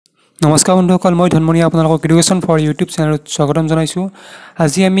নমস্কাৰ বন্ধুসকল মই ধনমণি আপোনালোকক এডুকেশ্যন ফৰ ইউটিউব চেনেলত স্বাগতম জনাইছোঁ।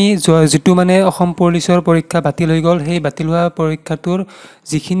 আজি আমি যেটো মানে অসম পুলিচৰ পৰীক্ষা বাতিল হৈ গ'ল সেই বাতিল হোৱা পৰীক্ষাটোৰ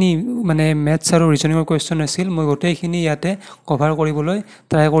যিখিনি মানে ম্যাথছ আৰু ৰিজনিঙৰ কোৱেশ্চন আছিল মই গোটেইখিনি ইয়াতে কভাৰ কৰিবলৈ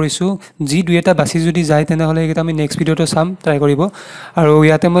ট্ৰাই কৰিছোঁ। যি দুই এটা বাছি যদি যায় তেনেহ'লে এইকেইটা আমি নেক্সট ভিডিঅ'টো চাম ট্ৰাই কৰিব। আৰু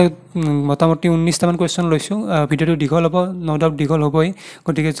ইয়াতে মই মোটামুটি 19টা মান কোৱেশ্চন লৈছোঁ। ভিডিঅ'টো দীঘল হ'ব, নো ডাউট দীঘল হ'বই,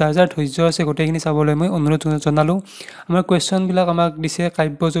 গতিকে যাৰ যাৰ ধৈৰ্য আছে গোটেইখিনি চাবলৈ মই অনুৰোধ জনালোঁ। আমাৰ কুৱেশ্যনবিলাক আমাক দিছে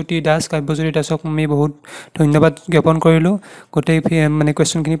কাব্যজ্যোতি দাস। কাব্যজ্যোতি দাসক আমি বহুত ধন্যবাদ জ্ঞাপন কৰিলোঁ গোটেই মানে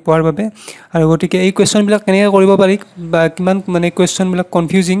কুৱেশ্যনখিনি পোৱাৰ বাবে। আৰু গতিকে এই কুৱেশ্যনবিলাক কেনেকৈ কৰিব পাৰি বা কিমান মানে কুৱেশ্যনবিলাক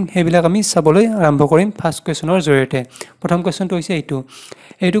কনফিউজিং সেইবিলাক আমি চাবলৈ আৰম্ভ কৰিম ফাৰ্ষ্ট কুৱেশ্যনৰ জৰিয়তে। প্ৰথম কুৱেশ্যনটো হৈছে এইটো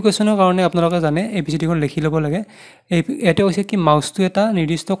কুৱেশ্যনৰ কাৰণে আপোনালোকে জানে ABCDখন লিখি ল'ব লাগে। ইয়াতে হৈছে কি মাউচটো এটা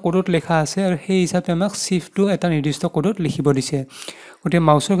নিৰ্দিষ্ট কোডত লেখা আছে আৰু সেই হিচাপে আমাক চিফ্টটো এটা নিৰ্দিষ্ট কোডত লিখিব দিছে। গতিকে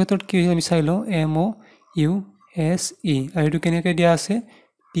মাউচৰ ক্ষেত্ৰত কি হৈছে আমি চাই লওঁ MOUSE আৰু এইটো কেনেকৈ দিয়া আছে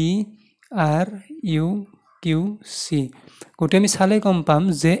PRUQC। গতিকে আমি চালে গম পাম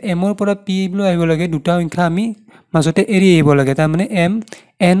যে এমৰ পৰা P লৈ আহিব লাগে, দুটা সংখ্যা আমি মাজতে এৰি আহিব লাগে, তাৰমানে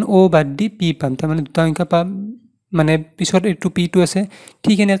MNO বাদ দি P পাম, তাৰমানে দুটা সংখ্যা পাম, মানে পিছত এইটো P2 আছে।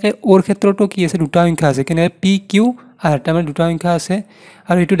 ঠিক এনেকৈ ওৰ ক্ষেত্ৰতো কি আছে, দুটা সংখ্যা আছে, কেনেকৈ PQR, তাৰমানে দুটা সংখ্যা আছে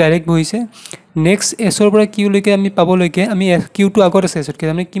আৰু এইটো ডাইৰেক্ট বহিছে। নেক্সট এছৰ পৰা কিউলৈকে আমি পাবলৈকে আমি কিউটো আগত আছে এছতকৈ,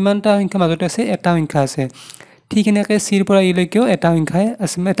 তাৰমানে কিমানটা সংখ্যা মাজতে আছে, এটা সংখ্যা আছে। ঠিক এনেকৈ চিৰ পৰা ইলৈকেও এটা সংখ্যাই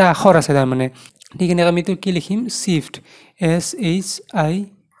আছে, এটা আখৰ আছে তাৰমানে। ঠিক এনেকৈ আমি কি লিখিম, চিফ্ট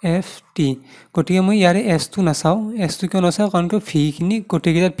SHIFT। গতিকে মই ইয়াৰে এছটো নাচাওঁ, এছটো কিয় নাচাওঁ কাৰণ কিয় ভিখিনি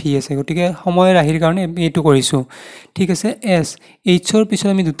গোটেইকেইটাত ভি আছে, গতিকে সময় ৰাহিৰ কাৰণে এইটো কৰিছোঁ। ঠিক আছে, এইচৰ পিছত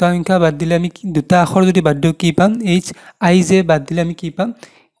আমি দুটা সংখ্যা বাদ দিলে আমি দুটা আখৰ যদি বাদ দিওঁ কি পাম, HIJ বাদ দিলে আমি কি পাম,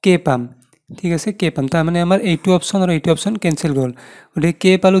 কে পাম। ঠিক আছে, কে পাম, তাৰমানে আমাৰ এইটো অপশ্যন আৰু এইটো অপশ্যন কেঞ্চেল গ'ল। গতিকে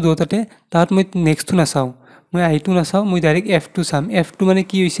কে পালোঁ দুটাতে, তাত মই নেক্সটটো নাচাওঁ, মই আইটো নাচাওঁ, মই ডাইৰেক্ট F2 চাম। F2 মানে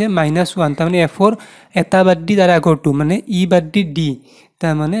কি হৈছে -1, তাৰমানে Fৰ এটা বাদ দি তাৰ আগৰটো মানে ই বাদ দি D,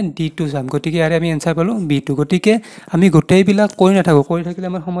 তাৰমানে D2 চাম। গতিকে ইয়াৰে আমি এনচাৰ পালোঁ B2। গতিকে আমি গোটেইবিলাক কৰি নাথাকোঁ, কৰি থাকিলে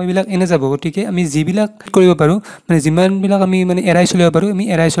আমাৰ সময়বিলাক এনে যাব। গতিকে আমি যিবিলাক কৰিব পাৰোঁ, মানে যিমানবিলাক আমি মানে এৰাই চলিব পাৰোঁ, আমি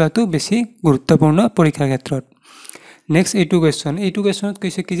এৰাই চলাটো বেছি গুৰুত্বপূৰ্ণ পৰীক্ষাৰ ক্ষেত্ৰত। নেক্সট এইটো কুৱেশ্যনত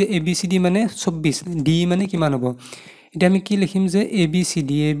কৈছে কি যে ABCD মানে 24, D মানে কিমান হ'ব। এতিয়া আমি কি লিখিম যে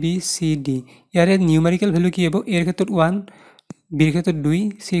ABCD ইয়াৰে নিউমাৰিকেল ভেলু কি হ'ব, এৰ ক্ষেত্ৰত 1, বিৰ ক্ষেত্ৰত 2,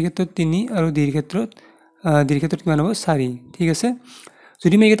 চিৰ ক্ষেত্ৰত 3 আৰু ডিৰ ক্ষেত্ৰত কিমান হ'ব 4। ঠিক আছে,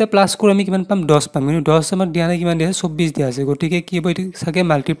 যদি আমি এইকেইটা প্লাছ কৰোঁ আমি কিমান পাম, 10 পাম, কিন্তু 10 আমাক দিয়া নাই, কিমান দিয়া আছে 24 দিয়া আছে। গতিকে কি হ'ব, এইটো চাগে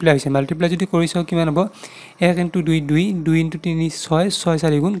মাল্টিপ্লাই হৈছে, মাল্টিপ্লাই যদি কৰি চাওঁ কিমান হ'ব, 1 × 2 2, 2 × 3 6, 6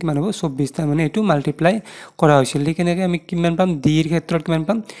 4 গুণ কিমান হ'ব 24, তাৰমানে এইটো মাল্টিপ্লাই কৰা হৈছিল। ঠিক এনেকৈ আমি কিমান পাম, ডিৰ ক্ষেত্ৰত কিমান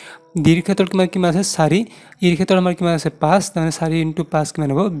পাম, ডিৰ ক্ষেত্ৰত কিমান আছে 4, ইৰ ক্ষেত্ৰত আমাৰ কিমান আছে 5, তাৰমানে 4 × 5 কিমান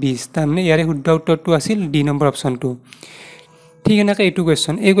হ'ব 20, তাৰমানে ইয়াৰে শুদ্ধ উত্তৰটো আছিল D নম্বৰ অপশ্যনটো। ঠিক এনেকৈ এইটো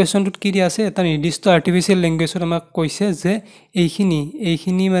কুৱেশ্যন, এই কুৱেশ্যনটোত কি দিয়া আছে, এটা নিৰ্দিষ্ট আৰ্টিফিচিয়েল লেংগুৱেজত আমাক কৈছে যে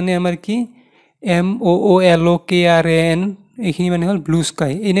এইখিনি মানে আমাৰ কি MOOLOKRAN, এইখিনি মানে হ'ল ব্লু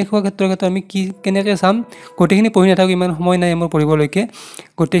স্কাই। এনেকুৱা ক্ষেত্ৰত আমি কি কেনেকৈ চাম, গোটেইখিনি পঢ়ি নাথাকোঁ, ইমান সময় নাই মোৰ পঢ়িবলৈকে।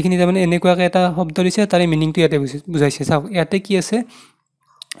 গোটেইখিনি তাৰমানে এনেকুৱাকৈ এটা শব্দ দিছে, তাৰে মিনিংটো ইয়াতে বুজাইছে। চাওক ইয়াতে কি আছে,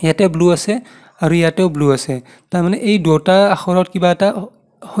 ইয়াতে ব্লু আছে আৰু ইয়াতেও ব্লু আছে, তাৰমানে এই দুটা আখৰত কিবা এটা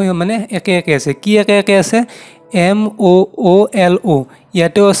মানে একে আছে। কি একে আছে, MOOLO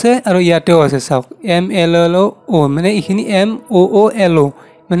ইয়াতেও আছে আৰু ইয়াতেও আছে। চাওক MLLO, মানে এইখিনি MOOLO,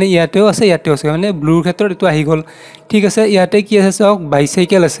 মানে ইয়াতেও আছে ইয়াতেও আছে, মানে ব্লুৰ ক্ষেত্ৰত এইটো আহি গ'ল। ঠিক আছে, ইয়াতে কি আছে চাওক,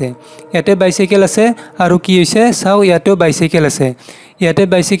 বাইচাইকেল আছে, ইয়াতে বাইচাইকেল আছে আৰু কি হৈছে চাওক ইয়াতেও বাইচাইকেল আছে, ইয়াতে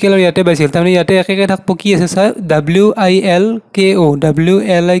বাইচাইকেল আৰু ইয়াতে বাইচাইকেল, তাৰমানে ইয়াতে একে থাকব। কি আছে চাওক WILKO,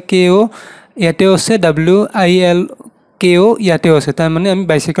 ইয়াতেও আছে WILKO, ইয়াতেও আছে, তাৰমানে আমি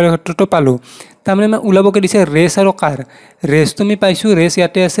বাইচাইকেলৰ ক্ষেত্ৰতো পালোঁ। তাৰমানে আমাক ওলাবকে দিছে ৰেচ আৰু কাৰ। ৰেচটো আমি পাইছোঁ, ৰেচ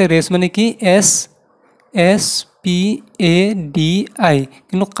ইয়াতে আছে, ৰেচ মানে কি SPADI,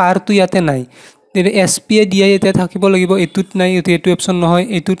 কিন্তু কাৰটো ইয়াতে নাই। SPADI এতিয়া থাকিব লাগিব, এইটোত নাই, এইটো অপশ্যন নহয়,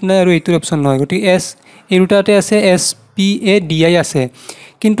 এইটোত নাই আৰু এইটোৰ অপশ্যন নহয়, গতিকে এই দুটাতে আছে, SPADI আছে।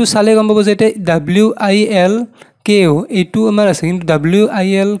 কিন্তু চালে গম পাব যে এতিয়া WILKO এইটো আমাৰ আছে, কিন্তু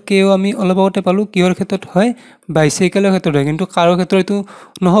WILKO আমি অলপ আগতে পালোঁ কিহৰ ক্ষেত্ৰত হয়, বাইচাইকেলৰ ক্ষেত্ৰত হয়, কিন্তু কাৰৰ ক্ষেত্ৰত এইটো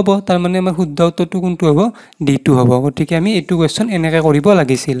নহ'ব, তাৰমানে আমাৰ শুদ্ধ উত্তৰটো কোনটো হ'ব, D2 হ'ব। গতিকে আমি এইটো কুৱেশ্যন এনেকৈ কৰিব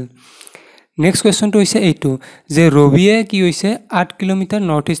লাগিছিল। নেক্সট কুৱেশ্যনটো হৈছে এইটো যে ৰবিয়ে কি হৈছে 8 কিলোমিটাৰ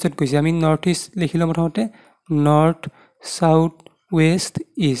নৰ্থ ইষ্টত গৈছে। আমি নৰ্থ ইষ্ট লিখিলোঁ প্ৰথমতে, নৰ্থ চাউথ ৱেষ্ট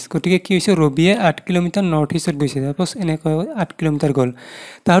ইষ্ট। গতিকে কি হৈছে, ৰবিয়ে 8 কিলোমিটাৰ নৰ্থ ইষ্টত গৈছে, চাপ'জ এনেকৈ 8 কিলোমিটাৰ গ'ল।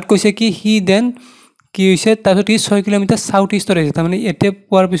 তাত কৈছে কি হি দেন কি হৈছে তাৰপিছত কি 6 কিলোমিটাৰ সাউথ ইষ্টত আহিছে তাৰমানে এতে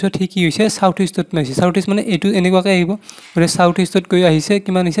পোৱাৰ পিছত কি হৈছে সাউথ ইষ্টত আহিছে সাউথ ইষ্ট মানে এইটো এনেকুৱাকৈ আহিব গৰে সাউথ ইষ্টত গৈ আহিছে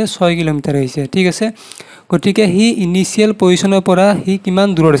কিমান আহিছে 6 কিলোমিটাৰ আহিছে ঠিক আছে গতিকে হি ইনিশিয়াল পজিশনৰ পৰা হি কিমান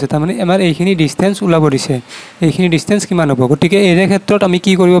দূৰত আছে তাৰমানে আমাৰ এইখিনি ডিসটেন্স ওলাব দিছে এইখিনি ডিসটেন্স কিমান হ'ব গতিকে এই ক্ষেত্ৰত আমি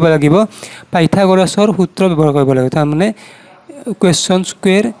কি কৰিব লাগিব পাইথাগোৰাছৰ সূত্ৰ ব্যৱহাৰ কৰিব লাগিব তাৰমানে question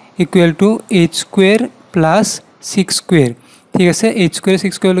square equal to h square plus 6 square ঠিক আছে h square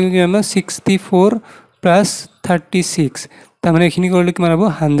 6 square লগে কিমান 64 plus 36 তাৰমানে এখিনি কৰিলে কিমান হ'ব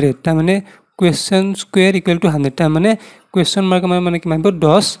 100 তাৰমানে question square equal to 100 তাৰমানে question mark মানে কিমান হ'ব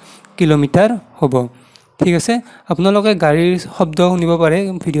 10 কিলোমিটাৰ হ'ব ঠিক আছে আপোনালোকে গাড়ীৰ শব্দ শুনিব পাৰে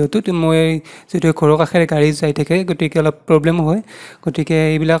ভিডিওটোত মই যেটো ঘৰৰ কাষৰে গাড়ী যাই থাকে গতিকে অলপ প্ৰবলেম হয় গতিকে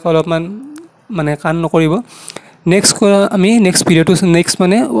এইবিলাক অলপমান মানে কাণ নকৰিব নেক্সট আমি নেক্সট ভিডিওটো নেক্সট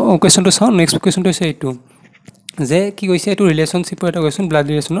মানে কোৱেশ্চনটো চাও নেক্সট কোৱেশ্চনটো আছে এইটো যে কি কৈছে এইটো ৰিলেশনশিপৰ এটা question blood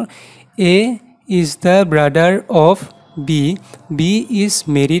ৰিলেশনৰ A is the brother of B B is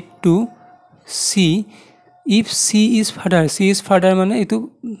married to C if C is father মানে এইটো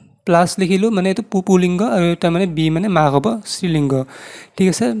প্লাস লিখিলো মানে এইটো পুলিঙ্গ আৰু এটা মানে B মানে মাক হ'ব স্ত্ৰীলিঙ্গ ঠিক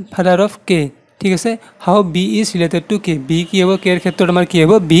আছে ফাদাৰ অফ K ঠিক আছে হাউ B is related to K B কি হ'ব K এর ক্ষেত্ৰত আমাৰ কি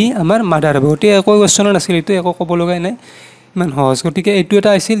হ'ব B আমাৰ মাদাৰ হ'ব তে একো কোৱেশ্চন নাছিল এটো একো ক'ব লগা নাই ইমান সহজ গতিকে এইটো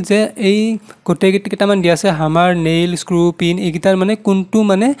এটা আছিল যে এই গোটেই কেইটামান দিয়া আছে হামাৰ নেইল স্ক্ৰু পিন এইগিটাৰ মানে কোনটো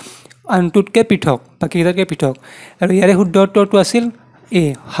মানে আনটুতকে পৃথক বাকিটাকে পৃথক আৰু ইয়াৰে শুদ্ধ উত্তৰটো আছিল এ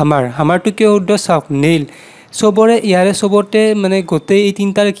হামাৰটো কি শুদ্ধ চাওক নেইল সবৰে ইয়াৰে সবতে মানে গোটেই এই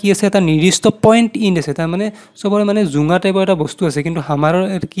তিনটাৰ কি আছে এটা নিৰ্দিষ্ট পইণ্ট ইন আছে তাৰ মানে সবৰে মানে জুঙা টাইপৰ এটা বস্তু আছে কিন্তু হামাৰৰ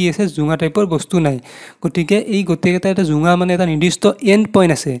কি আছে জুঙা টাইপৰ বস্তু নাই গতিকে এই গোটেই এটা জুঙা মানে এটা নিৰ্দিষ্ট এন্ড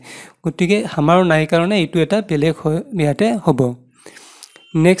পইণ্ট আছে গতিকে হামাৰৰ নাই কাৰণে এইটো এটা বেলেগ ইয়াতে হ'ব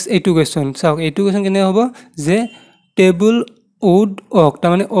নেক্সট এইটো কোৱেশ্চন চাওক এইটো কোৱেশ্চন কেনে হ'ব যে টেবুল উড ওক তাৰ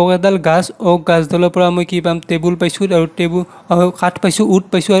মানে ওক এডাল গাছ ওক গাছডালৰ পৰা মই কি পাম টেবুল পাইছো আৰু টেবুল কাঠ পাইছো উড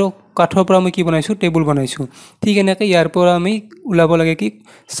পাইছো আৰু কাঠৰ পৰা মই কি বনাইছো টেবুল বনাইছো ঠিক এনেকৈ ইয়াৰ পৰা আমি উলাব লাগে কি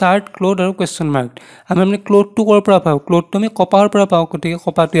শাৰ্ট ক্লথ আৰু কোৱেশ্চন মাৰ্ক আমি মানে ক্লথটো কৰ পৰা পাও ক্লথটো আমি কপাহৰ পৰা পাও গতিকে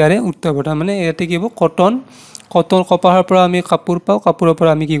কপাহটো ইয়াৰে উত্তৰ হ'ব মানে ইয়াতে কি হ'ব কটন কপাহৰ পৰা আমি কাপোৰ পাও কাপোৰৰ পৰা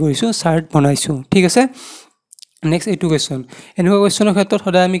আমি কি কৰিছো শাৰ্ট বনাইছো ঠিক আছে নেক্সট এইটো কোৱেশ্চন এনেকুৱা কোৱেশ্চনৰ ক্ষেত্ৰত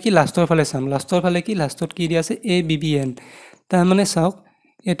সদায় আমি কি লাষ্টৰ ফালে চাম লাষ্টৰ ফালে কি লাষ্টত কি দিয়া আছে A B B N তাৰ মানে চাওক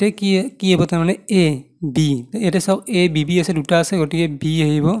এতে কি হ'ব তাৰ মানে A B এতে চাওক A B B আছে দুটা আছে গতিকে B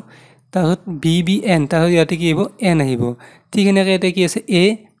আহিব তাৰপিছত B B N তাৰপিছত ইয়াতে কি আহিব N আহিব ঠিক এনেকৈ এতে কি আছে A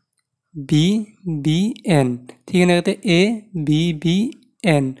B B N ঠিক এনেকৈ A B B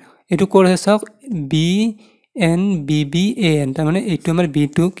N এটো কোৰ আছে চাওক B N B B A N তাৰ মানে এইটো আমাৰ B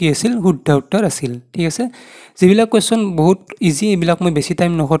টো কি আছিল শুদ্ধ উত্তৰ আছিল ঠিক আছে যিবিলাক কোৱেশ্চন বহুত ইজি এইবিলাক মই বেছি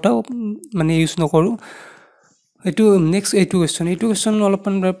টাইম নখটাও মানে ইউজ নকৰো এইটো নেক্সট এইটো কোৱেশ্চন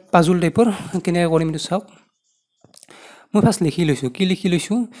অলপমান পাজল টাইপৰ কেনে কৰিম এইটো চাওক মই ফাৰ্স্ট লিখি লৈছো কি লিখি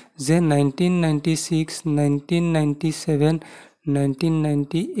লৈছো যে 1996 1997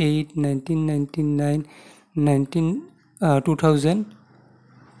 1998 1999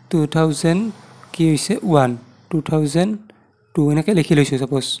 2000 কি হৈছে 1 2002 এনেকৈ লিখি লৈছো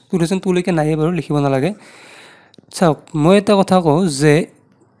সাপোজ 2002 লৈকে নাই বাৰু লিখিব নালাগে চাওক মই এটা কথা কওঁ যে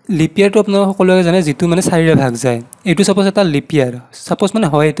লিপিয়াৰটো আপোনালোক সকলোৱে জানে যেটো মানে 4ৰে ভাগ যায় এটো সাপোজ এটা লিপিয়াৰ সাপোজ মানে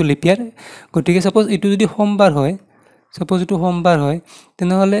হয় এটো লিপিয়াৰ গতিকে সাপোজ এটো যদি সোমবাৰ হয় সাপোজ এটো সোমবাৰ হয়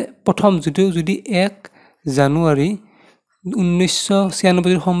তেনেহলে প্ৰথম যদি 1 জানুৱাৰী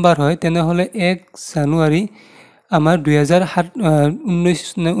 1996 সোমবাৰ হয় তেনেহলে 1 জানুৱাৰী আমাৰ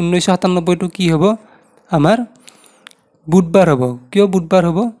 1997 টো কি হ'ব আমাৰ বুধবাৰ হ'ব কিয় বুধবাৰ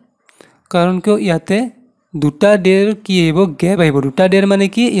হ'ব কাৰণ কিয় ইয়াতে দুটা ডেৰ কি আহিব গ্যাপ আহিব দুটা ডেৰ মানে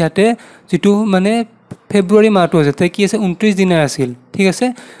কি ইয়াতে যেটো মানে ফেব্ৰুৱাৰী মাহটো আছে তে কি আছে 29 দিন আছিল ঠিক আছে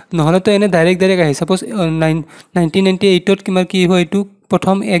নহলে তো এনে ডাইৰেক্ট আহি সাপোজ 1998 ত কিমান কি হ'ব এটো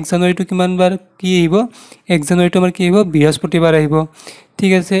প্ৰথম 1 জানুৱাৰী টো কিমান বাৰ কি আহিব 1 জানুৱাৰী টো আমাৰ কি আহিব বৃহস্পতিবাৰ আহিব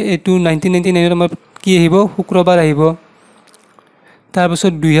ঠিক আছে এটো 1999 ত আমাৰ কি আহিব শুক্ৰবাৰ আহিব তাৰ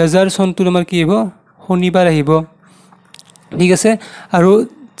পিছত 2000 চনটো আমাৰ কি আহিব শনিবাৰ আহিব ঠিক আছে আৰু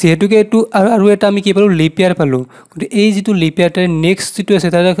যেহেতুকে এটো আৰু এটা আমি কি পালো লিপ ইয়াৰ পালো কিন্তু এই যেটো লিপ ইয়াৰৰ নেক্সট যেটো আছে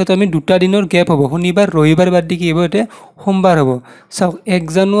তাৰ ক্ষেত্ৰত আমি দুটা দিনৰ গ্যাপ হ'ব শনিবাৰ ৰবিবাৰ বাদ দি কি হ'ব এতে সোমবাৰ হ'ব চাওক 1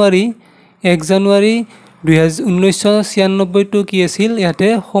 জানুৱাৰী 1996 টো কি আছিল ইয়াতে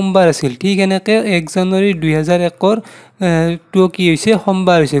সোমবাৰ আছিল ঠিক এনেকৈ 1 জানুৱাৰী 2001 ৰ টো কি হৈছে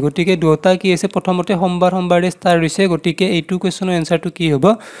সোমবাৰ হৈছে গতিকে দুটা কি আছে প্ৰথমতে সোমবাৰে ষ্টাৰ্ট হৈছে গতিকে এইটো কোৱেশ্চনৰ এনসাৰটো কি হ'ব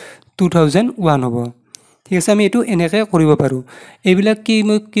 2001 হ'ব ঠিক আছে আমি এইটো এনেকৈ কৰিব পাৰোঁ এইবিলাক কি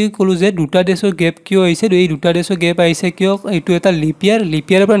মই কি ক'লোঁ যে দুটা ডেছৰ গেপ কিয় আহিছে এই দুটা ডেছৰ গেপ আহিছে কিয় এইটো এটা লিপ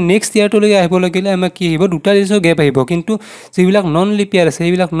ইয়াৰৰ পৰা নেক্সট ইয়াৰটোলৈকে আহিব লাগিলে আমাৰ কি আহিব দুটা ডেছৰ গেপ আহিব কিন্তু যিবিলাক নন লিপ ইয়াৰ আছে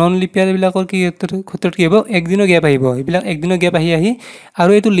সেইবিলাক নন লিপ ইয়াৰবিলাকৰ কি ক্ষেত্ৰত কি হ'ব একদিনৰ গেপ আহিব এইবিলাক একদিনৰ গেপ আহি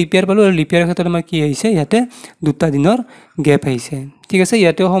আৰু এইটো লিপ ইয়াৰ পালোঁ আৰু লিপ ইয়াৰৰ ক্ষেত্ৰত আমাৰ কি আহিছে ইয়াতে দুটা দিনৰ গেপ আহিছে ঠিক আছে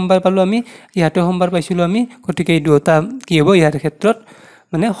ইয়াতেও সোমবাৰ পালোঁ আমি ইয়াতেও সোমবাৰ পাইছিলোঁ আমি গতিকে এই দুটা কি হ'ব ইয়াৰ ক্ষেত্ৰত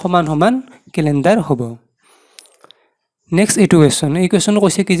মানে সমান সমান কেলেণ্ডাৰ হ'ব নেক্সট এইটো কুৱেশ্যন এই কুৱেশ্যনটো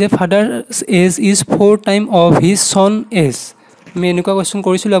কৈছে কি যে father as is 4 time of his son as আমি এনেকুৱা কুৱেশ্যন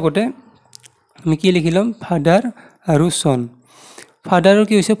কৰিছিলোঁ আগতে আমি কি লিখি ল'ম ফাদাৰ আৰু সন ফাদাৰৰ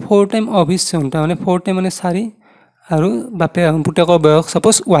কি হৈছে 4 টাইম অফ হিজ সন তাৰমানে 4 টাইম মানে 4 আৰু পুতেকৰ বয়স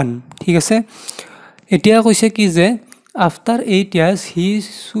সাপোজ 1 ঠিক আছে এতিয়া কৈছে কি যে after 8 years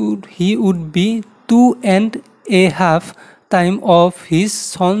he would be 2.5 time of his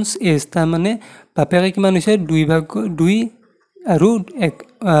সনছ as তাৰমানে বাপেকে কিমান হৈছে 2 আৰু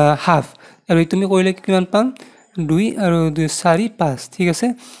 1/2 আৰু এইটো আমি কৰিলে কিমান পাম 2 আৰু 2 4 5 ঠিক আছে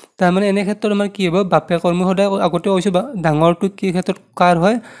তাৰমানে এনে ক্ষেত্ৰত আমাৰ কি হ'ব বাপেকৰ মই সদায় আগতে কৈছোঁ ডাঙৰটো কি ক্ষেত্ৰত কাৰ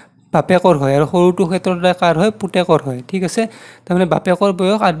হয় বাপেকৰ হয় আৰু সৰুটো ক্ষেত্ৰত কাৰ হয় পুতেকৰ হয় ঠিক আছে তাৰমানে বাপেকৰ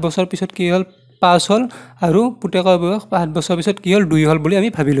বয়স 8 বছৰ পিছত কি হ'ল 5 হ'ল আৰু পুতেকৰ বয়স 8 বছৰ পিছত কি হ'ল 2 হ'ল বুলি আমি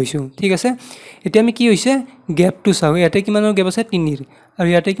ভাবি লৈছোঁ ঠিক আছে এতিয়া আমি কি হৈছে গেপটো চাওঁ ইয়াতে কিমানৰ গেপ আছে 3 আৰু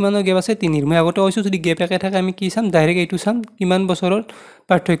ইয়াতে কিমানৰ গেপ আছে 3 মই আগতে কৈছোঁ যদি গেপ একে থাকে আমি কি চাম ডাইৰেক্ট এইটো চাম কিমান বছৰৰ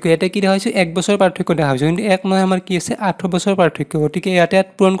পাৰ্থক্য ইয়াতে কি দেখা হৈছে 1 বছৰ পাৰ্থক্য দেখা হৈছে কিন্তু এক নহয় আমাৰ কি আছে 8 বছৰ পাৰ্থক্য গতিকে ইয়াতে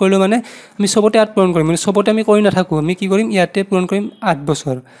 8 পূৰণ কৰিলোঁ মানে আমি চবতে 8 পূৰণ কৰিম মানে চবতে আমি কৰি নাথাকোঁ আমি কি কৰিম ইয়াতে পূৰণ কৰিম 8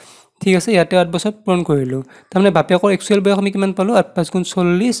 বছৰ ঠিক আছে ইয়াতে 8 বছৰ পূৰণ কৰিলোঁ তাৰমানে বাপেকৰ একচুৱেল বয়স আমি কিমান পালোঁ 8 5 গুণ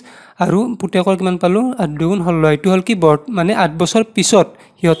 40 আৰু পুতেকৰ কিমান পালোঁ 8 2 গুণ 16 এইটো হ'ল কি মানে 8 বছৰ পিছত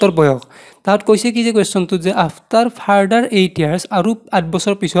সিহঁতৰ বয়স তাত কৈছে কি যে কুৱেশ্যনটোত যে আফটাৰ ফাৰ্দাৰ 8 ইয়াৰ্ছ আৰু 8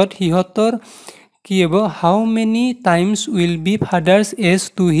 বছৰ পিছত সিহঁতৰ কি হ'ব হাউ many times will be father's as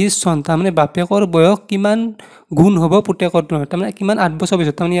to his son তাৰমানে বাপেকৰ বয়স কিমান গুণ হ'ব পুতেকৰ তাৰমানে কিমান 8 বছৰ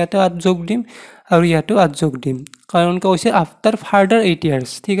পিছত তাৰমানে ইয়াতে 8 যোগ দিম আৰু ইয়াতেও 8 যোগ দিম কাৰণ কৈছে আফটাৰ ফাৰ্দাৰ 8 ইয়াৰ্ছ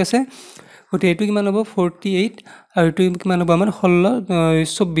ঠিক আছে গতিকে এইটো কিমান হ'ব 48 আৰু এইটো কিমান হ'ব আমাৰ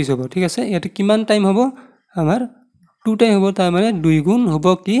 24 হ'ব ঠিক আছে ইয়াতে কিমান টাইম হ'ব আমাৰ 2 টাইম হ'ব তাৰমানে 2 গুণ হ'ব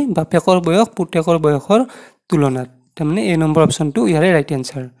কি বাপেকৰ বয়স পুতেকৰ বয়সৰ তুলনাত তাৰমানে এই নম্বৰ অপশ্যনটো ইয়াৰে ৰাইট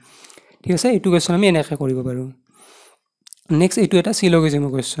এনসাৰ ঠিক আছে এইটো কুৱেশ্যন আমি এনেকৈ কৰিব পাৰোঁ নেক্সট এইটো এটা চিলগিজমৰ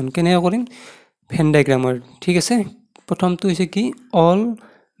কুৱেশ্যন কেনেকৈ কৰিম ভেন ডায়াগ্ৰামৰ ঠিক আছে প্ৰথমটো হৈছে কি অল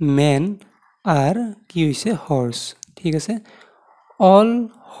মেন আৰ কি হৈছে হৰ্চ ঠিক আছে অল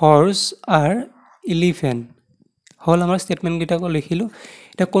হৰ্চ আৰ এলিফেণ্ট হ'ল আমাৰ ষ্টেটমেণ্টকেইটাকো লিখিলোঁ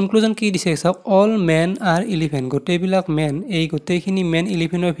এতিয়া কনক্লুজন কি দিছে চাওক অল মেন আৰ এলিফেণ্ট গোটেইবিলাক মেন এই গোটেইখিনি মেন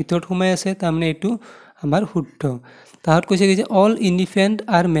এলিফেণ্টৰ ভিতৰত সোমাই আছে তাৰমানে এইটো আমাৰ শুদ্ধ তাহাঁত কৈছে কি যে অল এলিফেণ্ট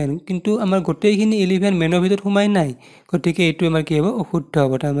আৰ মেন কিন্তু আমাৰ গোটেইখিনি এলিফেণ্ট মেনৰ ভিতৰত সোমাই নাই গতিকে এইটো আমাৰ কি হ'ব অশুদ্ধ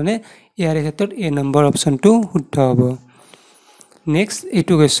হ'ব তাৰমানে ইয়াৰ ক্ষেত্ৰত এ নম্বৰ অপশ্যনটো শুদ্ধ হ'ব নেক্সট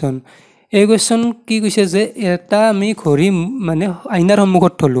এইটো কুৱেশ্যন এই কুৱেশ্যন কি কৈছে যে এটা আমি ঘড়ী মানে আইনাৰ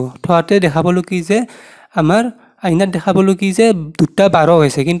সন্মুখত থলোঁ থোৱাতে দেখা পালোঁ কি যে আমাৰ আইনাত দেখা পালোঁ কি যে 2:12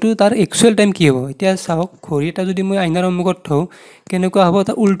 হৈছে কিন্তু তাৰ একচুৱেল টাইম কি হ'ব এতিয়া চাওক ঘড়ী এটা যদি মই আইনাৰ সন্মুখত থওঁ কেনেকুৱা হ'ব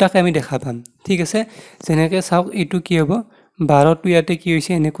এটা উল্টাকৈ আমি দেখা পাম ঠিক আছে যেনেকৈ চাওক এইটো কি হ'ব 12টো ইয়াতে কি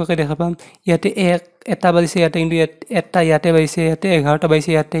হৈছে এনেকুৱাকৈ দেখা পাম ইয়াতে 1টা বাজিছে ইয়াতে কিন্তু এটা ইয়াতে বাজিছে ইয়াতে 11টা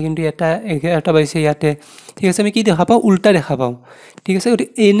বাজিছে ইয়াতে কিন্তু এটা 11টা বাজিছে ইয়াতে ঠিক আছে আমি কি দেখা পাওঁ উল্টা দেখা পাওঁ ঠিক আছে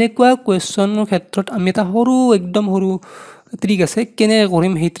গতিকে এনেকুৱা কুৱেশ্যনৰ ক্ষেত্ৰত আমি এটা সৰু একদম সৰু ট্ৰিক আছে কেনেকৈ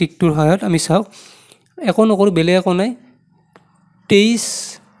কৰিম সেই ট্ৰিকটোৰ সহায়ত আমি চাওক একো নকৰোঁ বেলেগ একো নাই 23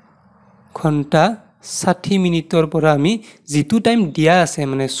 ঘণ্টা 60 মিনিটৰ পৰা আমি যিটো টাইম দিয়া আছে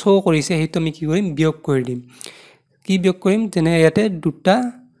মানে শ্ব' কৰিছে সেইটো আমি কি কৰিম বিয়োগ কৰি দিম কি বিয়োগ কৰিম যেনে ইয়াতে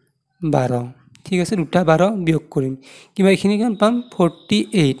 2:12 ঠিক আছে 2:12 বিয়োগ কৰিম কিবা এইখিনি কিমান পাম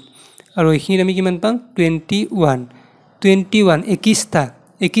 48 আৰু এইখিনিত আমি কিমান পাম 21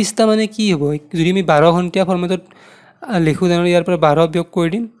 21টা মানে কি হ'ব যদি আমি 12 ঘণ্টীয়া ফৰ্মেটত লিখোঁ তেনেহ'লে ইয়াৰ পৰা 12 বিয়োগ কৰি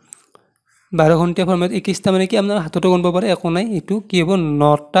দিম 12 ঘণ্টীয়া ফৰ্মেট 21টা মানে কি আপোনাৰ হাততো গণিব পাৰে একো নাই এইটো কি হ'ব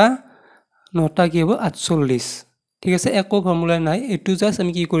 9টা কি হ'ব 48 ঠিক আছে একো ফৰ্মুলা নাই এইটো জাষ্ট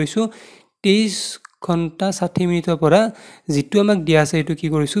আমি কি কৰিছোঁ 23 ঘণ্টা 60 মিনিটৰ পৰা যিটো আমাক দিয়া আছে এইটো কি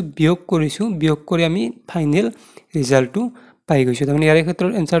কৰিছোঁ বিয়োগ কৰি আমি ফাইনেল ৰিজাল্টটো পাই গৈছোঁ তাৰমানে ইয়াৰ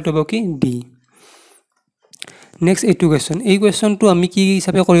ক্ষেত্ৰত এনসাৰটো হ'ব কি ডি নেক্সট এইটো কুৱেশ্যন এই কুৱেশ্যনটো আমি কি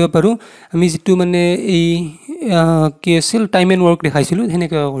হিচাপে কৰিব পাৰোঁ আমি যিটো মানে এই কি আছিল টাইম এণ্ড ৱৰ্ক দেখাইছিলোঁ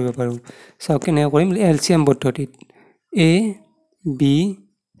সেনেকৈ কৰিব পাৰোঁ চাওক কেনেকৈ কৰিম এলচিএম পদ্ধতিত A B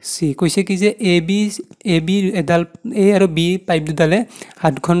সি কৈছে কি যে এ বি এডাল এ আৰু বি পাইপ দুডালে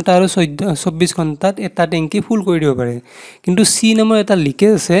 8 ঘণ্টা আৰু 24 ঘণ্টাত এটা টেংকি ফুল কৰি দিব পাৰে কিন্তু সি নামৰ এটা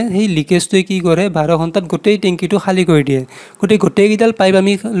লিকেজ আছে সেই লিকেজটোৱে কি কৰে 12 ঘণ্টাত গোটেই টেংকিটো খালী কৰি দিয়ে গোটেই কেইডাল পাইপ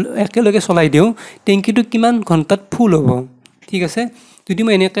আমি একেলগে চলাই দিওঁ টেংকিটো কিমান ঘণ্টাত ফুল হ'ব ঠিক আছে যদি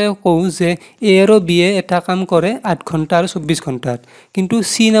মই এনেকৈ কওঁ যে এ আৰু বি এ এটা কাম কৰে 8 ঘণ্টা আৰু 24 ঘণ্টাত কিন্তু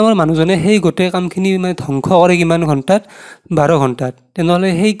সি নামৰ মানুহজনে সেই গোটেই কামখিনি মানে ধ্বংস কৰে কিমান ঘণ্টাত 12 ঘণ্টাত তেনেহ'লে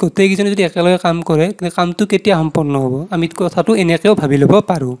সেই গোটেইকেইজনে যদি একেলগে কাম কৰে কামটো কেতিয়া সম্পন্ন হ'ব আমি কথাটো এনেকৈও ভাবি ল'ব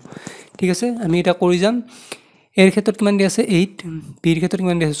পাৰোঁ ঠিক আছে আমি এটা কৰি যাম এৰ ক্ষেত্ৰত কিমান দিয়া আছে 8 বিৰ ক্ষেত্ৰত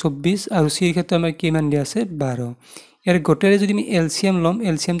কিমান দিয়া আছে 24 আৰু চিৰ ক্ষেত্ৰত আমাৰ কিমান দিয়া আছে 12 ইয়াৰ গোটেইৰে যদি আমি এলচিএম ল'ম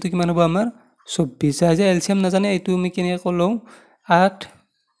এলচিএমটো কিমান হ'ব আমাৰ 24 যে এলচিএম নাজানে এইটো আমি কেনেকৈ লওঁ 8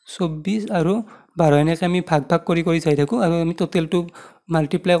 24 আৰু 12 এনেকৈ আমি ভাগ কৰি চাই থাকোঁ আৰু আমি টোটেলটো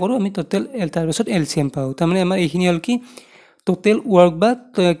মাল্টিপ্লাই কৰোঁ আমি টোটেল তাৰপিছত এলচিএম পাওঁ তাৰমানে আমাৰ এইখিনি হ'ল কি টোটেল ৱৰ্ক বা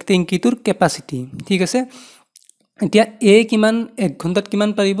টেংকিটোৰ কেপাচিটি ঠিক আছে এতিয়া এ কিমান 1 ঘণ্টাত কিমান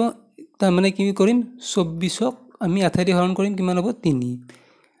পাৰিব তাৰমানে কি কৰিম 24ক আমি 8 দি হৰণ কৰিম কিমান হ'ব 3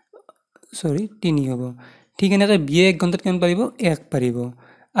 হ'ব ঠিক এনেকৈ বি এ 1 ঘণ্টাত কিমান পাৰিব 1 পাৰিব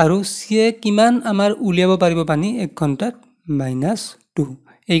আৰু চি এ কিমান আমাৰ উলিয়াব পাৰিব পানী 1 ঘণ্টাত -2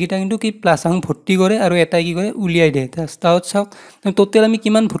 এইকেইটা কিন্তু কি প্লাছ আং ভৰ্তি কৰে আৰু এটাই কি কৰে উলিয়াই দিয়ে তাত চাওক টোটেল আমি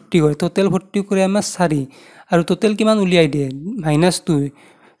কিমান ভৰ্তি কৰে টোটেল ভৰ্তি কৰে আমাৰ 4 আৰু টোটেল কিমান উলিয়াই দিয়ে -2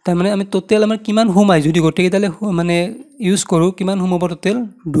 তাৰমানে আমি টোটেল আমাৰ কিমান সোমাই যদি গোটেইকেইটালে মানে ইউজ কৰোঁ কিমান সোমাব টোটেল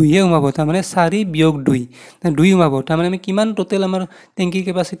 2হে সোমাব তাৰমানে 4 বিয়োগ 2 2 সোমাব তাৰমানে আমি কিমান টোটেল আমাৰ টেংকিৰ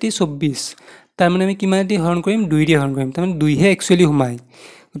কেপাচিটি 24 তাৰমানে আমি কিমান দি হৰণ কৰিম 2 দি হৰণ কৰিম তাৰমানে 2হে একচুৱেলি সোমায়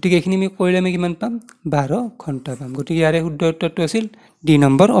গতিকে এইখিনি আমি কৰিলে আমি কিমান পাম 12 ঘণ্টা পাম গতিকে ইয়াৰে শুদ্ধ উত্তৰটো আছিল ডি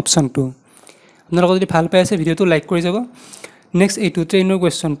নম্বৰ অপশ্যনটো আপোনালোকে যদি ভাল পাই আছে ভিডিঅ'টো লাইক কৰি যাব নেক্সট এইটো ট্ৰেইনৰ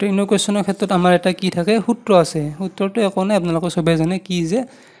কুৱেশ্যনৰ ক্ষেত্ৰত আমাৰ এটা কি থাকে সূত্ৰ আছে সূত্ৰটো একো নাই আপোনালোকে চবে জানে কি যে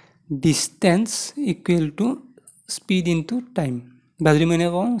distance equal to speed into time বা যদি মই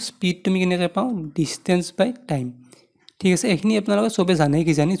এনেকৈ কওঁ স্পীড তুমি কেনেকৈ পাওঁ ডিষ্টেঞ্চ বাই টাইম ঠিক আছে এইখিনি আপোনালোকে চবে জানে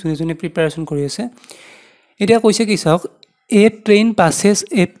কিজানি যোনে প্ৰিপাৰেশ্যন কৰি আছে এতিয়া কৈছে কি চাওক A train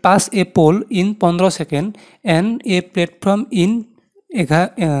pass a pole in 15 seconds and a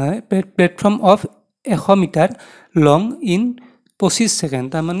platform of 100 meter long in 25 seconds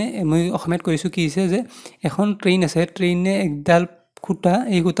তাৰমানে মই অসমীয়াত কৈছোঁ কি হৈছে যে এখন ট্ৰেইন আছে ট্ৰেইনে একডাল খুঁটা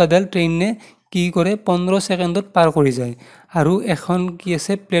এই খুঁটাডাল ট্ৰেইনে কি কৰে 15 ছেকেণ্ডত পাৰ কৰি যায় আৰু এখন কি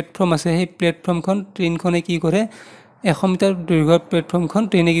আছে প্লেটফৰ্ম আছে সেই প্লেটফৰ্মখন ট্ৰেইনখনে কি কৰে 100 মিটাৰ দৈৰ্ঘ্যৰ প্লেটফৰ্মখন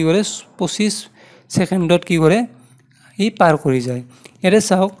ট্ৰেইনে কি কৰে 25 ছেকেণ্ডত কি কৰে ই পাৰ কৰি যায় ইয়াতে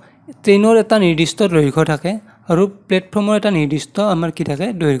চাওক ট্ৰেইনৰ এটা নিৰ্দিষ্ট দৈৰ্ঘ্য থাকে আৰু প্লেটফৰ্মৰ এটা নিৰ্দিষ্ট আমাৰ কি থাকে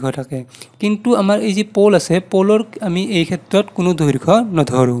দৈৰ্ঘ্য থাকে কিন্তু আমাৰ এই যে পোল আছে পোলৰ আমি এই ক্ষেত্ৰত কোনো দৈৰ্ঘ্য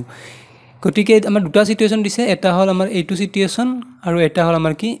নধৰোঁ গতিকে আমাৰ দুটা সিচুৱেশ্যন দিছে এটা হ'ল আমাৰ এইটো সিচুৱেশ্যন আৰু এটা হ'ল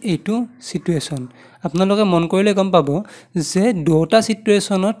আমাৰ কি এইটো সিচুৱেশ্যন আপোনালোকে মন কৰিলে গম পাব যে দুটা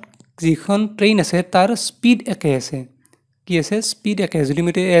সিচুৱেশ্যনত যিখন ট্ৰেইন আছে তাৰ স্পীড একে আছে কি আছে স্পীড একে যদি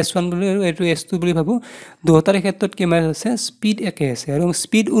মই S1 বুলি আৰু এইটো S2 বুলি ভাবোঁ দুটাৰ ক্ষেত্ৰত কিমান আছে স্পীড একে আছে আৰু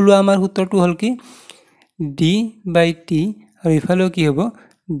স্পীড ওলোৱা আমাৰ সূত্ৰটো হ'ল কি d/t আৰু ইফালেও কি হ'ব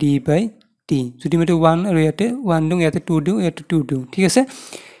d/t যদি মই 1 আৰু ইয়াতে 1 দিওঁ ইয়াতে 2 দিওঁ ইয়াতে 2 দিওঁ ঠিক আছে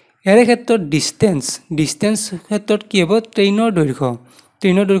ইয়াৰে ক্ষেত্ৰত ডিষ্টেঞ্চ ক্ষেত্ৰত কি হ'ব ট্ৰেইনৰ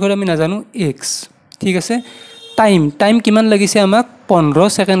দৈৰ্ঘ্য আমি নাজানো x ঠিক আছে টাইম কিমান লাগিছে আমাক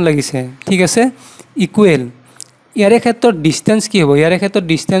 15 ছেকেণ্ড লাগিছে ঠিক আছে ইকুৱেল ইয়াৰে ক্ষেত্ৰত ডিষ্টেঞ্চ কি হ'ব ইয়াৰে ক্ষেত্ৰত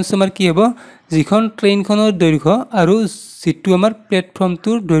ডিষ্টেঞ্চ আমাৰ কি হ'ব যিখন ট্ৰেইনখনৰ দৈৰ্ঘ্য আৰু যিটো আমাৰ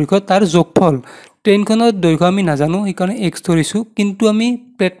প্লেটফৰ্মটোৰ দৈৰ্ঘ্য তাৰ যোগফল ট্ৰেইনখনৰ দৈৰ্ঘ্য আমি নাজানো সেইকাৰণে x ধৰিছোঁ কিন্তু আমি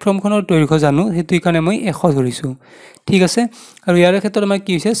প্লেটফৰ্মখনৰ দৈৰ্ঘ্য জানো সেইটো কাৰণে মই 100 ধৰিছোঁ ঠিক আছে আৰু ইয়াৰে ক্ষেত্ৰত আমাৰ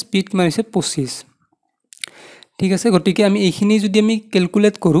কি হৈছে স্পীড কিমান হৈছে 25 ঠিক আছে গতিকে আমি এইখিনি যদি আমি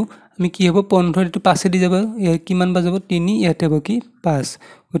ক্যালকুলেট কৰোঁ আমি কি হ'ব 15 এইটো 5 দি যাব কিমান বাজাব 3 ইয়াতে হ'ব কি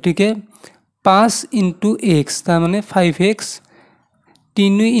 5 গতিকে 5 into x তাৰমানে 5x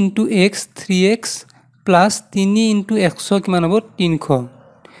 3 into x 3x plus 3 into x কিমান হ'ব 300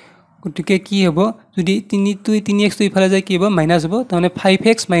 গতিকে কি হ'ব যদি 3x তো ইফালে যায় কি হ'ব মাইনাস হ'ব তাৰমানে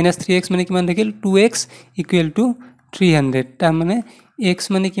 5x minus 3x মানে কিমান থাকিল 2x equal to 300 তাৰমানে x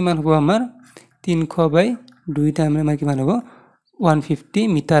মানে কিমান হ'ব আমাৰ 300/2 তাৰমানে আমাৰ কিমান হ'ব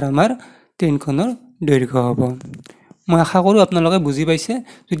 150 মিটাৰ আমাৰ ট্ৰেইনখনৰ দৈৰ্ঘ্য হ'ব মই আশা কৰোঁ আপোনালোকে বুজি পাইছে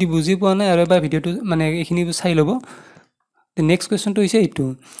যদি বুজি পোৱা নাই আৰু এবাৰ ভিডিঅ'টো মানে এইখিনি চাই ল'ব নেক্সট কোৱেশ্চনটো হৈছে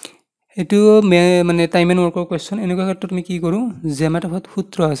এইটো মানে টাইম এণ্ড ৱৰ্কৰ কোৱেশ্চন এনেকুৱা ক্ষেত্ৰত আমি কি কৰোঁ যে আমাৰ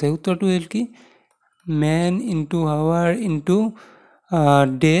সূত্ৰ আছে সূত্ৰটো হ'ল কি man into hour into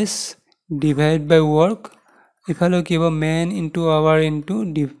days divide বাই ৱৰ্ক ইফালে কি হ'ব man into hour into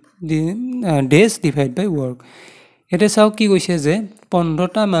days divide বাই ৱৰ্ক ইয়াতে চাওক কি কৈছে যে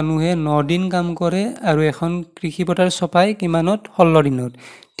 15টা মানুহে 9 দিন কাম কৰে আৰু এখন কৃষিপথাৰ চপাই কিমানত 16 দিনত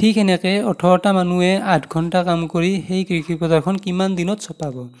ঠিক এনেকৈ 18টা মানুহে 8 ঘণ্টা কাম কৰি সেই কৃষিপথাৰখন কিমান দিনত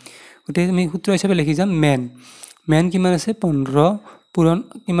চপাব গতিকে আমি সূত্ৰ হিচাপে লিখি যাম মেন কিমান আছে 15 পূৰণ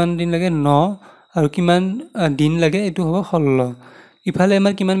কিমান দিন লাগে 9 আৰু কিমান দিন লাগে এটো হ'ব 16 ইফালে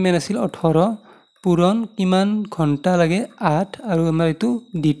আমাৰ কিমান মেন আছিল 18 পূৰণ কিমান ঘণ্টা লাগে 8 আৰু আমাৰ এটো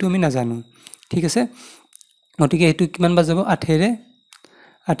ডিটো আমি নাজানো ঠিক আছে গতিকে এটো কিমান বাৰ যাব 8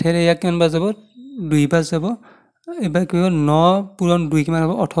 ৰে ইয়াক কিমান বাৰ যাব 2 বাৰ যাব এবাৰ কি হ'ব 9 পূৰণ 2 কিমান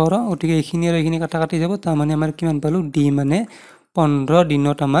হ'ব 18 গতিকে এইখিনি আৰু এইখিনি কাটা কাটি যাব তাৰ মানে আমাৰ কিমান পালো ডি মানে 15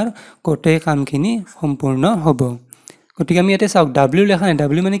 দিনত আমাৰ গোটেই কামখিনি সম্পূৰ্ণ হ'ব গতিকে আমি ইয়াতে চাওক ডব্লিউ লেখা নাই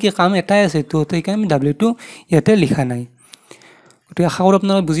ডব্লিউ মানে কি কাম এটাই আছে তো সেইকাৰণে আমি ডব্লিউটো ইয়াতে লিখা নাই গতিকে আশা কৰোঁ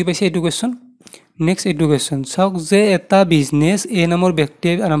আপোনালোকে বুজি পাইছে এইটো কোৱেশ্চন নেক্সট এইটো কোৱেশ্চন চাওক যে এটা বিজনেছ এ নামৰ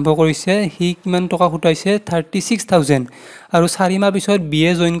ব্যক্তিয়ে আৰম্ভ কৰিছে হি কিমান টকা খুটাইছে 36000 আৰু 4 মাহ পিছত বি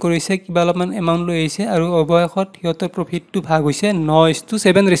এ জইন কৰিছে কিবা অলপমান এমাউণ্ট লৈ আহিছে আৰু অৱশেষত সিহঁতৰ প্ৰফিটটো ভাগ হৈছে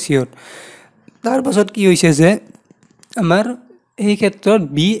 9:7 ৰেচিঅ'ত তাৰ পাছত কি হৈছে যে আমাৰ এই ক্ষেত্ৰত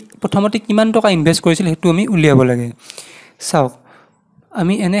বি প্ৰথমতে কিমান টকা ইনভেষ্ট কৰিছিল হেতু আমি উলিয়াব লাগে চাওক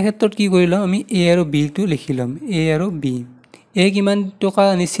আমি এনে ক্ষেত্ৰত কি কৰিলাম আমি এ আৰু বি টো লিখি লম এ আৰু বি এ কিমান টকা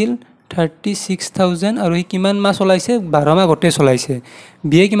আনিছিল 36000 আৰু হি কিমান মাহ চলাইছে 12 মাহ গটে চলাইছে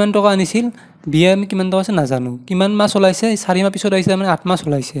বি এ কিমান টকা আনিছিল বি এ আমি কিমান টকা আছে নাজানো কিমান মাহ চলাইছে 4 মাহ পিছত আহিছে মানে 8 মাহ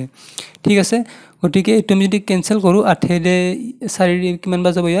চলাইছে ঠিক আছে গতিকে এটো আমি যদি কেনসেল কৰো 8 ৰে 4 কিমান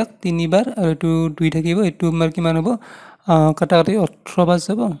বাৰ যাব ইয়াক 3 বাৰ আৰু এটো 2 থাকিব এটো আমাৰ কিমান হ'ব কাটা কাটি 18 বাৰ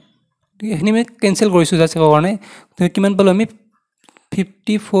যাব এখিনি আমি কেনসেল কৰিছো যাচ্ছে কাৰণে তো কিমান পালো আমি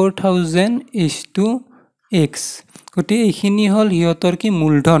 54000 x গতি এইখিনি হল হিয়তৰ কি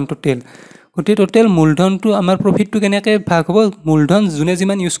মূলধন টোটেল গতি টোটেল মূলধনটো আমাৰ প্ৰফিটটো কেনেকৈ ভাগ হ'ব মূলধন জুনে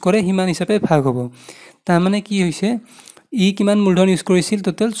যিমান ইউজ কৰে হিমান হিচাপে ভাগ হ'ব তাৰ মানে কি হৈছে ই কিমান মূলধন ইউজ কৰিছিল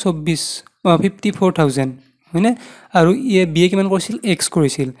টোটেল 54000 হয়নে আৰু ই বি কিমান কৰিছিল x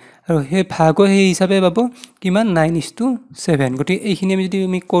কৰিছিল আৰু হে ভাগো হে হিচাপে পাব কিমান 9:7 গতি এইখিনি আমি যদি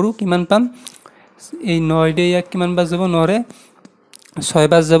আমি কৰো কিমান পাম এই 9 দে ইয়াক কিমান বাৰ যাব 9 ৰে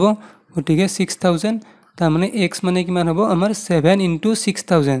 6 বাৰ যাব গতিকে 6000 তাৰ মানে x মানে কিমান হ'ব আমাৰ 7 *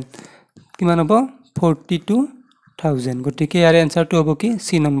 6000 কিমান হ'ব 42000 গতিকে ইয়াৰ আনসাৰটো হ'ব কি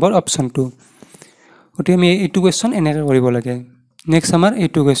সি নম্বৰ অপচনটো গতিকে আমি এইটো কোৱেশ্চন এনেকৈ কৰিব লাগে নেক্সট আমাৰ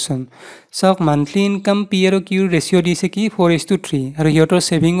এইটো কোৱেশ্চন চাওক মান্থলি ইনকাম পি আৰু কিউ ৰেচিঅ দিছে কি 4:3 আৰু হিয়তৰ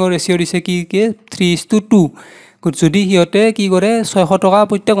সেভিংৰ ৰেচিঅ দিছে কি 3:2 যদি হিয়তে কি কৰে 600 টকা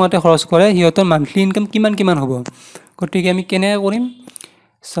প্ৰত্যেক মাহতে খৰচ কৰে হিয়তৰ মান্থলি ইনকাম কিমান হ'ব গতিকে আমি কেনে কৰিম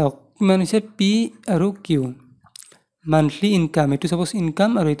চাওক কিমান হৈছে পি আৰু কিউ মান্থলি ইনকাম এটো সাপোজ ইনকাম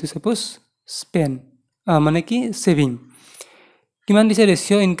আৰু এটো সাপোজ স্পেন মানে কি সেভিং কিমান দিছে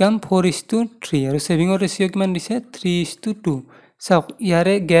ৰেচিঅ ইনকাম 4:3 আৰু সেভিংৰ ৰেচিঅ কিমান দিছে 3:2 চাওক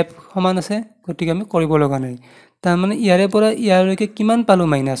ইয়াৰে গ্যাপ সমান আছে গতিকে আমি কৰিব লগা নাই তাৰ মানে ইয়াৰে পৰা ইয়ালৈকে কিমান পালো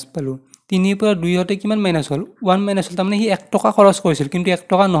মাইনাস পালো 3 পৰা 2 হতে কিমান মাইনাস হল 1 মাইনাস হল তাৰ মানে হি 1 টকা খৰচ কৰিছিল কিন্তু 1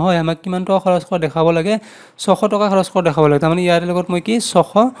 টকা নহয় আমাক কিমান টকা খৰচ কৰা দেখাব লাগে 600 টকা খৰচ কৰা দেখাব লাগে তাৰ মানে ইয়াৰ লগত মই কি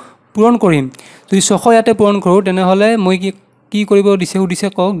 600 পূৰণ কৰিম যদি 600 ইয়াতে পূৰণ কৰো তেনে হলে মই কি কৰিব দিছে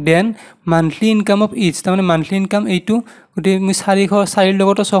কক দেন মান্থলি ইনকাম অফ ইচ তাৰ মানে মান্থলি ইনকাম এইটো গতি মই 4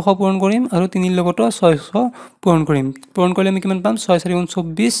 লগত 600 পূৰণ কৰিম আৰু 3 লগত 600 পূৰণ কৰিম পূৰণ কৰিলে আমি কিমান পাম 6 4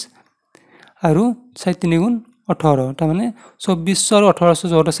 24 আৰু 4 3 18 তাৰ মানে 2400 আৰু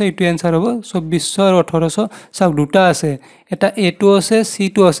 1800 যত আছে এইটো आंसर হ'ব 2400 আৰু 1800 চাওক দুটা আছে এটা এ টো আছে সি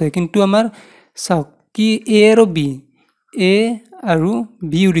টো আছে কিন্তু আমাৰ চাওক কি এ আৰু বি এ আৰু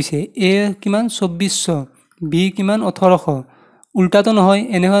বি উৰিছে এ কিমান 2400 বি কিমান 1800 উল্টাটো নহয়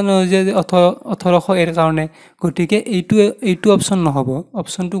এনেকুৱা নহয় যে 1800 এৰ কাৰণে গতিকে এইটো অপচন নহব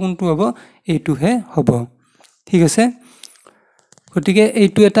অপচনটো কোনটো হ'ব এইটোহে হ'ব ঠিক আছে গতিকে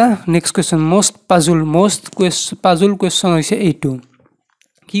এইটো এটা next question most puzzle question হৈছে এইটো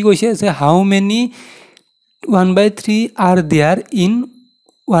কি কৈছে যে হাউ মেনি 1/3 আৰ देयर ইন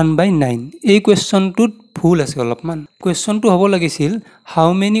 1/9 এই কোৱেশ্চনটোত ভুল আছে অলপমান কোৱেশ্চনটো হ'ব লাগিছিল হাউ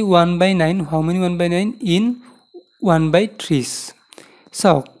মেনি 1/9 ইন 1/3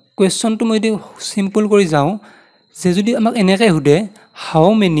 চাওক কোৱেশ্চনটো মই যদি সিম্পল কৰি যাও যে যদি আমাক এনেকৈ হুদে হাউ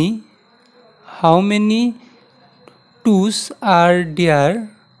many twos are there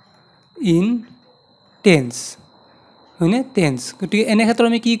in tens হয়নে tens গতিকে এনে ক্ষেত্ৰত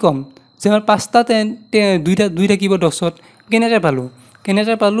আমি কি কম যে আমাৰ পাঁচটা দুই থাকিব 10ত কেনেকৈ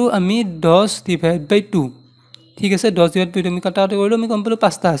পালো আমি 10/2 ঠিক আছে 10/2 আমি কাটাকাটি কৰিলো আমি কম পালো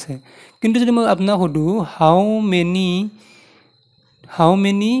পাঁচটা আছে কিন্তু যদি মই আপোনাক সুধো হাউ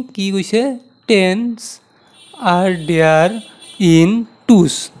মেনি কি কৈছে tens are there in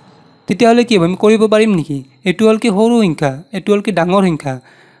twos তেতিয়াহ'লে কি হ'ব আমি কৰিব পাৰিম নেকি এইটো হ'ল কি সৰু সংখ্যা এইটো হ'ল কি ডাঙৰ সংখ্যা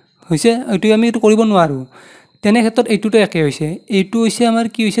হৈছে এইটো আমি এইটো কৰিব নোৱাৰোঁ তেনে ক্ষেত্ৰত এইটোতো একে হৈছে এইটো হৈছে আমাৰ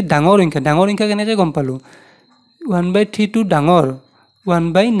কি হৈছে ডাঙৰ সংখ্যা কেনেকৈ গম পালোঁ 1/3 টো ডাঙৰ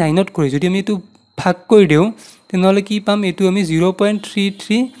 1/9 কৰি যদি আমি এইটো ভাগ কৰি দিওঁ তেনেহ'লে কি পাম এইটো আমি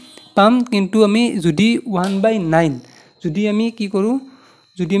 0.33 পাম কিন্তু আমি যদি 1/9 যদি আমি কি কৰোঁ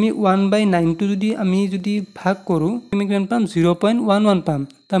যদি আমি 1/9 টো যদি আমি যদি ভাগ কৰোঁ আমি কিমান পাম 0.11 পাম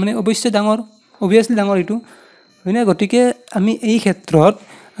তাৰমানে অবভিয়াছলি ডাঙৰ এইটো হয়নে গতিকে আমি এই ক্ষেত্ৰত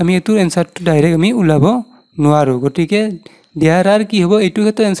আমি এইটোৰ এনচাৰটো ডাইৰেক্ট আমি ওলাব নোৱাৰোঁ গতিকে দিয়াৰ আৰু কি হ'ব এইটো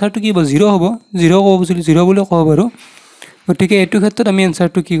ক্ষেত্ৰত এনচাৰটো কি হ'ব 0 হ'ব 0 ক'ব বুলি 0 বুলিও ক'ব পাৰোঁ গতিকে এইটো ক্ষেত্ৰত আমি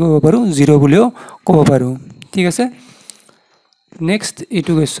এনচাৰটো কি ক'ব পাৰোঁ 0 বুলিও ক'ব পাৰোঁ ঠিক আছে নেক্সট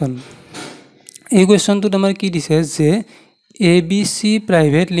এইটো কুৱেশ্যন এই কুৱেশ্যনটোত আমাৰ কি দিছে যে ABC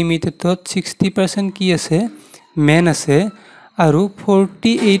প্ৰাইভেট লিমিটেডত 60% কি আছে মেন আছে আৰু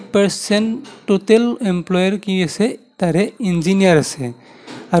 48% টোটেল এমপ্লয়াৰ কি আছে তাৰে ইঞ্জিনিয়াৰ আছে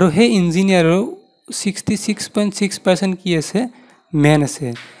আৰু সেই ইঞ্জিনিয়াৰৰ 66.6% কি আছে মেন আছে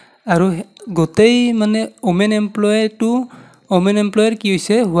আৰু গোটেই মানে ওমেন এমপ্লয়াৰ কি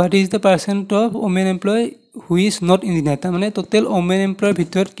হৈছে what is the percent of women employ who is not engineer তাৰমানে টোটেল ওমেন এমপ্লয়াৰ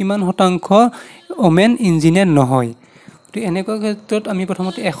ভিতৰত কিমান শতাংশ ওমেন ইঞ্জিনিয়াৰ নহয় গতিকে এনেকুৱা ক্ষেত্ৰত আমি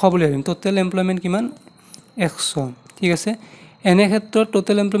প্ৰথমতে 100 বুলি ভাবিম টোটেল এমপ্লয়মেণ্ট কিমান 100 ঠিক আছে এনে ক্ষেত্ৰত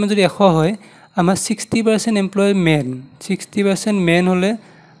টোটেল এমপ্লয়মেণ্ট যদি 100 হয় আমাৰ 60% এমপ্লয় মেন 60% মেন হ'লে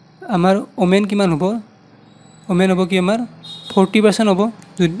আমাৰ ওমেন কিমান হ'ব ওমেন হ'ব কি আমাৰ 40% হ'ব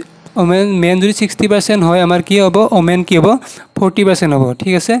যদি ওমেন মেন যদি 60% হয় আমাৰ কি হ'ব ওমেন কি হ'ব 40% হ'ব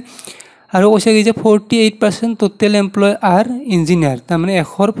ঠিক আছে আৰু কৈছে কি যে 48% টোটেল এমপ্লয় আৰ ইঞ্জিনিয়াৰ তাৰমানে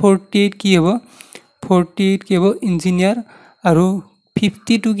 100ৰ 48 কি হ'ব 48 কি হ'ব ইঞ্জিনিয়াৰ আৰু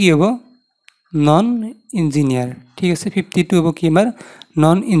 52 কি হ'ব নন ইঞ্জিনিয়াৰ ঠিক আছে 52 হ'ব কি আমাৰ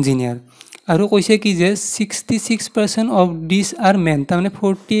নন ইঞ্জিনিয়াৰ আৰু কৈছে কি যে 66% অফ দিস আৰ মেন তাৰমানে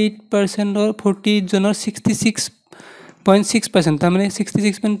 48 জনৰ 66.6% তাৰমানে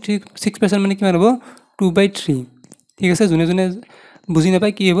 66.6% মানে কিমান হ'ব 2/3 ঠিক আছে যোনে বুজি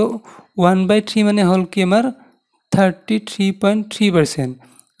নাপায় কি হ'ব 1/3 মানে হ'ল কি আমাৰ 33.3%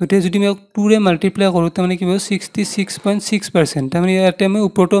 গতিকে যদি আমি 2ৰে মাল্টিপ্লাই কৰোঁ তাৰমানে কি হ'ব 66.6% তাৰমানে ইয়াতে আমি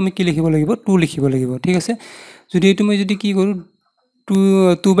ওপৰতো আমি কি লিখিব লাগিব 2 লিখিব লাগিব ঠিক আছে যদি এইটো মই যদি কি কৰোঁ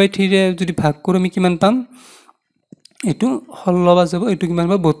 2/3ৰে যদি ভাগ কৰোঁ আমি কিমান পাম এইটো 16 যাব এইটো কিমান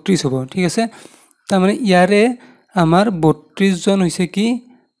হ'ব 32 হ'ব ঠিক আছে তাৰমানে ইয়াৰে আমাৰ 32 জন হৈছে কি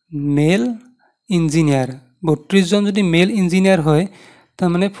মেল ইঞ্জিনিয়াৰ 32 জন যদি মেল ইঞ্জিনিয়াৰ হয়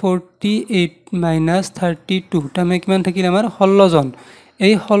তাৰমানে 48 - 32 তাৰমানে কিমান থাকিল আমাৰ 16 জন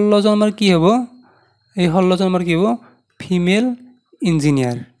এই 16 জন আমাৰ কি হ'ব এই 16 জন আমাৰ কি হ'ব ফিমেল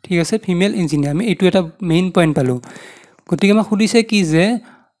ইঞ্জিনিয়াৰ ঠিক আছে ফিমেল ইঞ্জিনিয়াৰ আমি এইটো এটা মেইন পইণ্ট পালোঁ গতিকে আমাক সুধিছে কি যে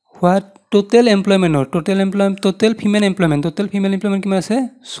হোৱাট টোটেল ফিমেল এমপ্লয়মেণ্ট কিমান আছে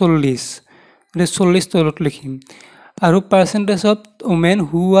 40 গতিকে 40 তলত লিখিম আৰু percentage of women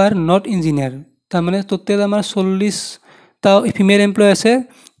who are not engineer তাৰমানে টোটেল আমাৰ 40টা ফিমেল এমপ্লয় আছে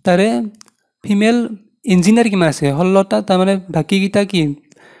তাৰে ফিমেল ইঞ্জিনিয়াৰ কিমান আছে 16টা তাৰমানে বাকীকেইটা কি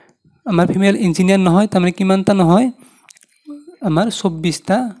আমাৰ ফিমেল ইঞ্জিনিয়াৰ নহয় তাৰমানে কিমানটা নহয় আমাৰ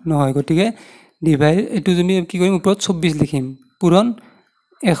 24টা নহয় গতিকে ডিভাইড এইটো যদি কি কৰিম ওপৰত 24 লিখিম পূৰণ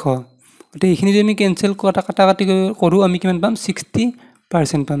 100 গতিকে এইখিনি যদি আমি কেনচেল কাটাকাটি কৰোঁ আমি কিমান পাম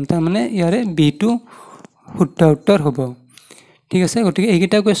 60% পাম তাৰমানে ইয়াৰে বিটো শুদ্ধ উত্তৰ হ'ব ঠিক আছে গতিকে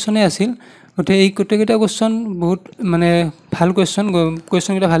এইকেইটা কুৱেশ্যনে আছিল গতিকে এই গোটেইকেইটা কুৱেশ্যন বহুত মানে ভাল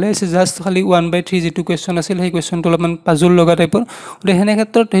কুৱেশ্যনকেইটা ভালে আছে জাষ্ট খালি 1/3 যিটো কুৱেশ্যন আছিল সেই কুৱেশ্যনটো অলপমান পাজল লগা টাইপৰ গতিকে সেনে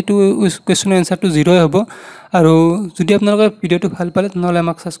ক্ষেত্ৰত সেইটো কুৱেশ্যনৰ এনচাৰটো 0 হ'ব আৰু যদি আপোনালোকে ভিডিঅ'টো ভাল পালে তেনেহ'লে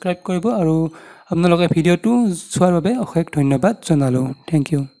আমাক ছাবস্ক্ৰাইব কৰিব আৰু আপোনালোকে ভিডিঅ'টো চোৱাৰ বাবে অশেষ ধন্যবাদ জনালোঁ থেংক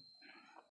ইউ